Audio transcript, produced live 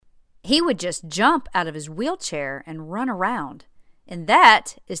he would just jump out of his wheelchair and run around. And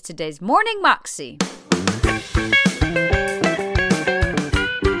that is today's Morning Moxie.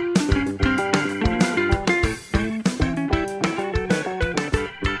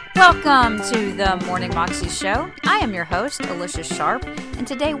 Welcome to the Morning Moxie Show. I am your host, Alicia Sharp, and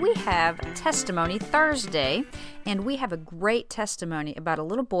today we have Testimony Thursday, and we have a great testimony about a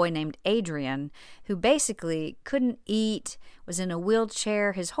little boy named Adrian who basically couldn't eat, was in a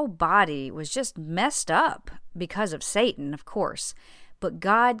wheelchair. His whole body was just messed up because of Satan, of course, but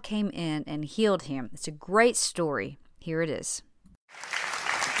God came in and healed him. It's a great story. Here it is.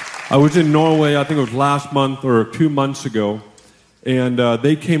 I was in Norway, I think it was last month or 2 months ago. And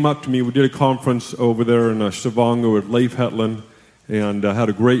they came up to me. We did a conference over there in Stavanger with Leif Hetland, and had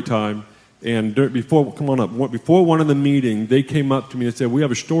a great time. And before one of the meetings, they came up to me and said, "We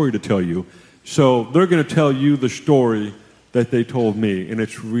have a story to tell you." So they're going to tell you the story that they told me, and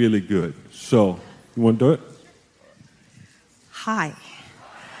it's really good. So, you want to do it? Hi.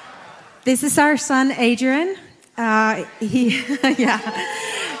 This is our son, Adrian.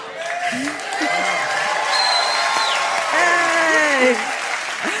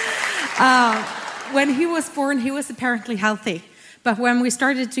 When he was born, he was apparently healthy. But when we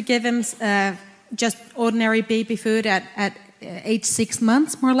started to give him just ordinary baby food at age 6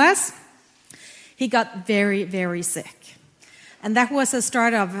 months, more or less, he got very, very sick. And that was the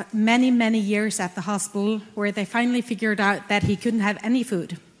start of many, many years at the hospital where they finally figured out that he couldn't have any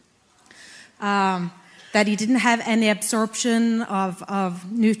food, that he didn't have any absorption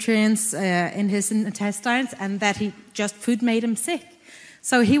of nutrients in his intestines, and that food made him sick.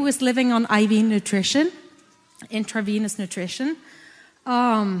 So he was living on IV nutrition, intravenous nutrition.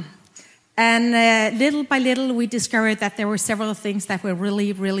 And little by little, we discovered that there were several things that were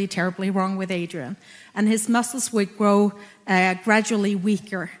really, really terribly wrong with Adrian. And his muscles would grow gradually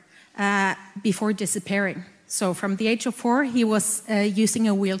weaker before disappearing. So from the age of 4, he was using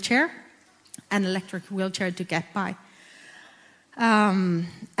a wheelchair, an electric wheelchair, to get by.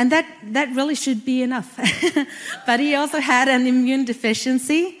 And that really should be enough. But he also had an immune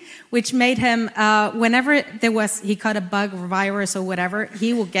deficiency, which made him, whenever he caught a bug or virus or whatever,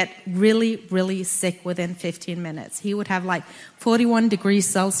 he would get really, really sick within 15 minutes. He would have like 41 degrees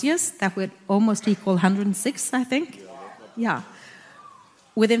Celsius. That would almost equal 106, I think. Yeah.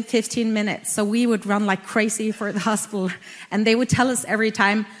 Within 15 minutes. So we would run like crazy for the hospital. And they would tell us every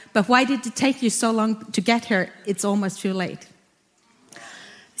time, "But why did it take you so long to get here? It's almost too late."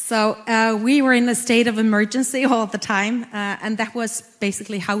 So we were in a state of emergency all the time, and that was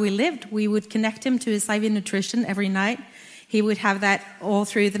basically how we lived. We would connect him to his IV nutrition every night. He would have that all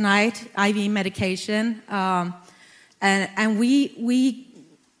through the night, IV medication. And we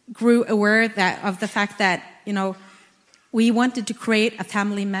grew aware of the fact that, we wanted to create a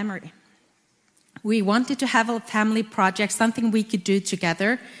family memory. We wanted to have a family project, something we could do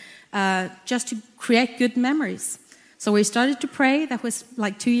together, just to create good memories. So we started to pray. That was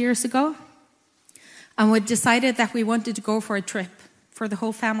like 2 years ago. And we decided that we wanted to go for a trip for the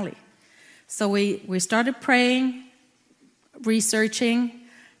whole family. So we started praying, researching,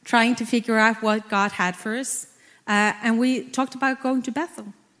 trying to figure out what God had for us. And we talked about going to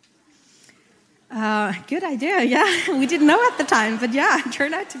Bethel. Good idea, yeah. We didn't know at the time, but yeah, it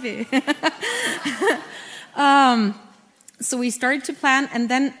turned out to be. So we started to plan, and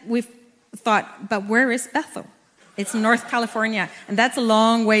then we thought, but where is Bethel? It's in North California, and that's a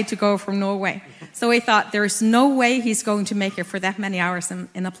long way to go from Norway. So we thought there's no way he's going to make it for that many hours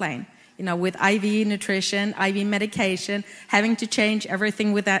in a plane. With IV nutrition, IV medication, having to change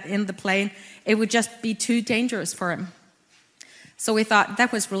everything with that in the plane, it would just be too dangerous for him. So we thought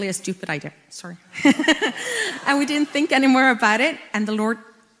that was really a stupid idea. Sorry. And we didn't think any more about it. And the Lord,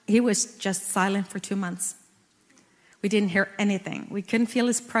 he was just silent for 2 months. We didn't hear anything. We couldn't feel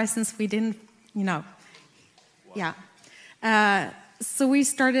his presence. We didn't, Yeah. So we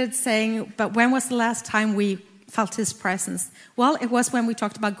started saying, but when was the last time we felt his presence? Well, it was when we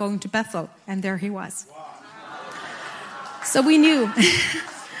talked about going to Bethel, and there he was. Wow. So we knew.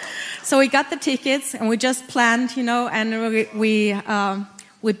 So we got the tickets, and we just planned, and we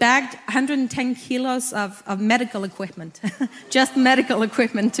bagged 110 kilos of medical equipment, just medical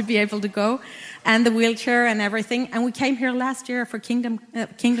equipment to be able to go, and the wheelchair and everything. And we came here last year for Kingdom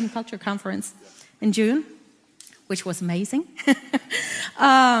Culture Conference in June, which was amazing.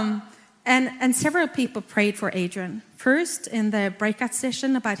 And several people prayed for Adrian. First in the breakout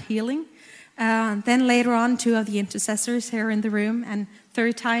session about healing. Then later on, 2 of the intercessors here in the room. And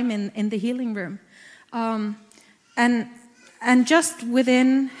third time in the healing room. And just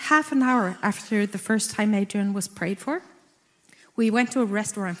within half an hour after the first time Adrian was prayed for, We went to a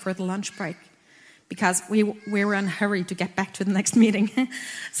restaurant for the lunch break because we were in a hurry to get back to the next meeting.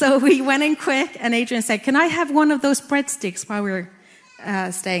 So we went in quick, and Adrian said, "Can I have one of those breadsticks while we're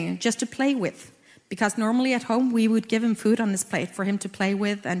staying, just to play with?" Because normally at home, we would give him food on his plate for him to play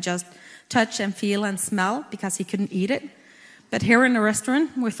with and just touch and feel and smell, because he couldn't eat it. But here in the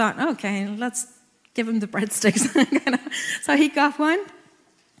restaurant, we thought, okay, let's give him the breadsticks. So he got one.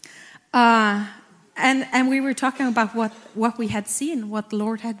 And we were talking about what we had seen, what the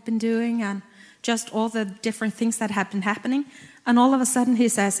Lord had been doing, and just all the different things that had been happening. And all of a sudden he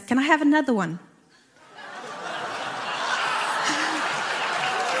says, "Can I have another one?"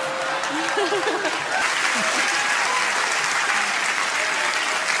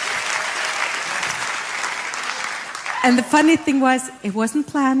 And the funny thing was, it wasn't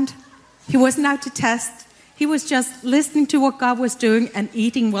planned. He wasn't out to test. He was just listening to what God was doing and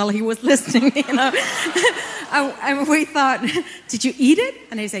eating while he was listening, And we thought, "Did you eat it?"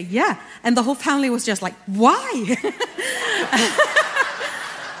 And he said, "Yeah." And the whole family was just like, "Why?"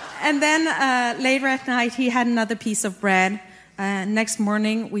 And then later at night, he had another piece of bread. Next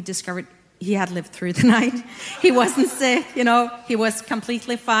morning, we discovered he had lived through the night. He wasn't sick, he was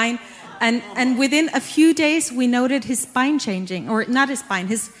completely fine. And within a few days, we noted his spine changing, or not his spine,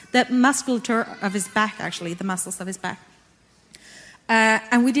 the musculature of his back, actually, the muscles of his back.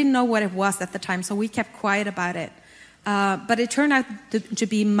 And we didn't know what it was at the time, so we kept quiet about it. But it turned out to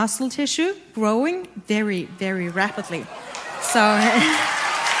be muscle tissue growing very, very rapidly. So...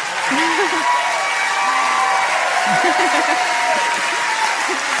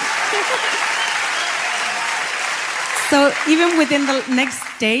 So even within the next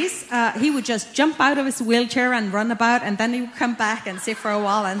days, he would just jump out of his wheelchair and run about, and then he would come back and sit for a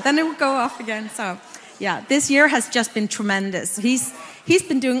while, and then it would go off again. So, yeah, this year has just been tremendous. He's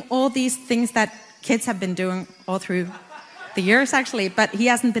been doing all these things that kids have been doing all through the years, actually, but he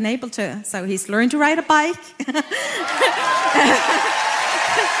hasn't been able to. So he's learned to ride a bike.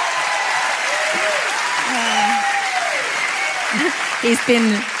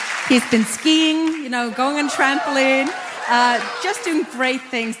 He's been skiing, going on trampoline, just doing great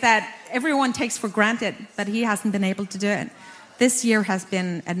things that everyone takes for granted, but he hasn't been able to do it. This year has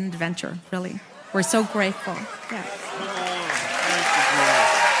been an adventure, really. We're so grateful. Yeah.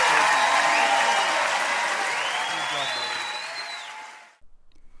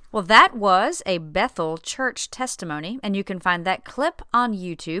 Well, that was a Bethel church testimony, and you can find that clip on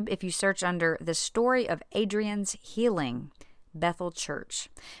YouTube if you search under The Story of Adrian's Healing. Bethel Church.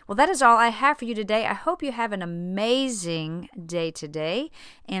 Well, that is all I have for you today. I hope you have an amazing day today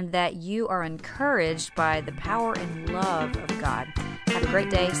and that you are encouraged by the power and love of God. Have a great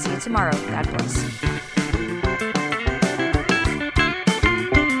day. See you tomorrow. God bless.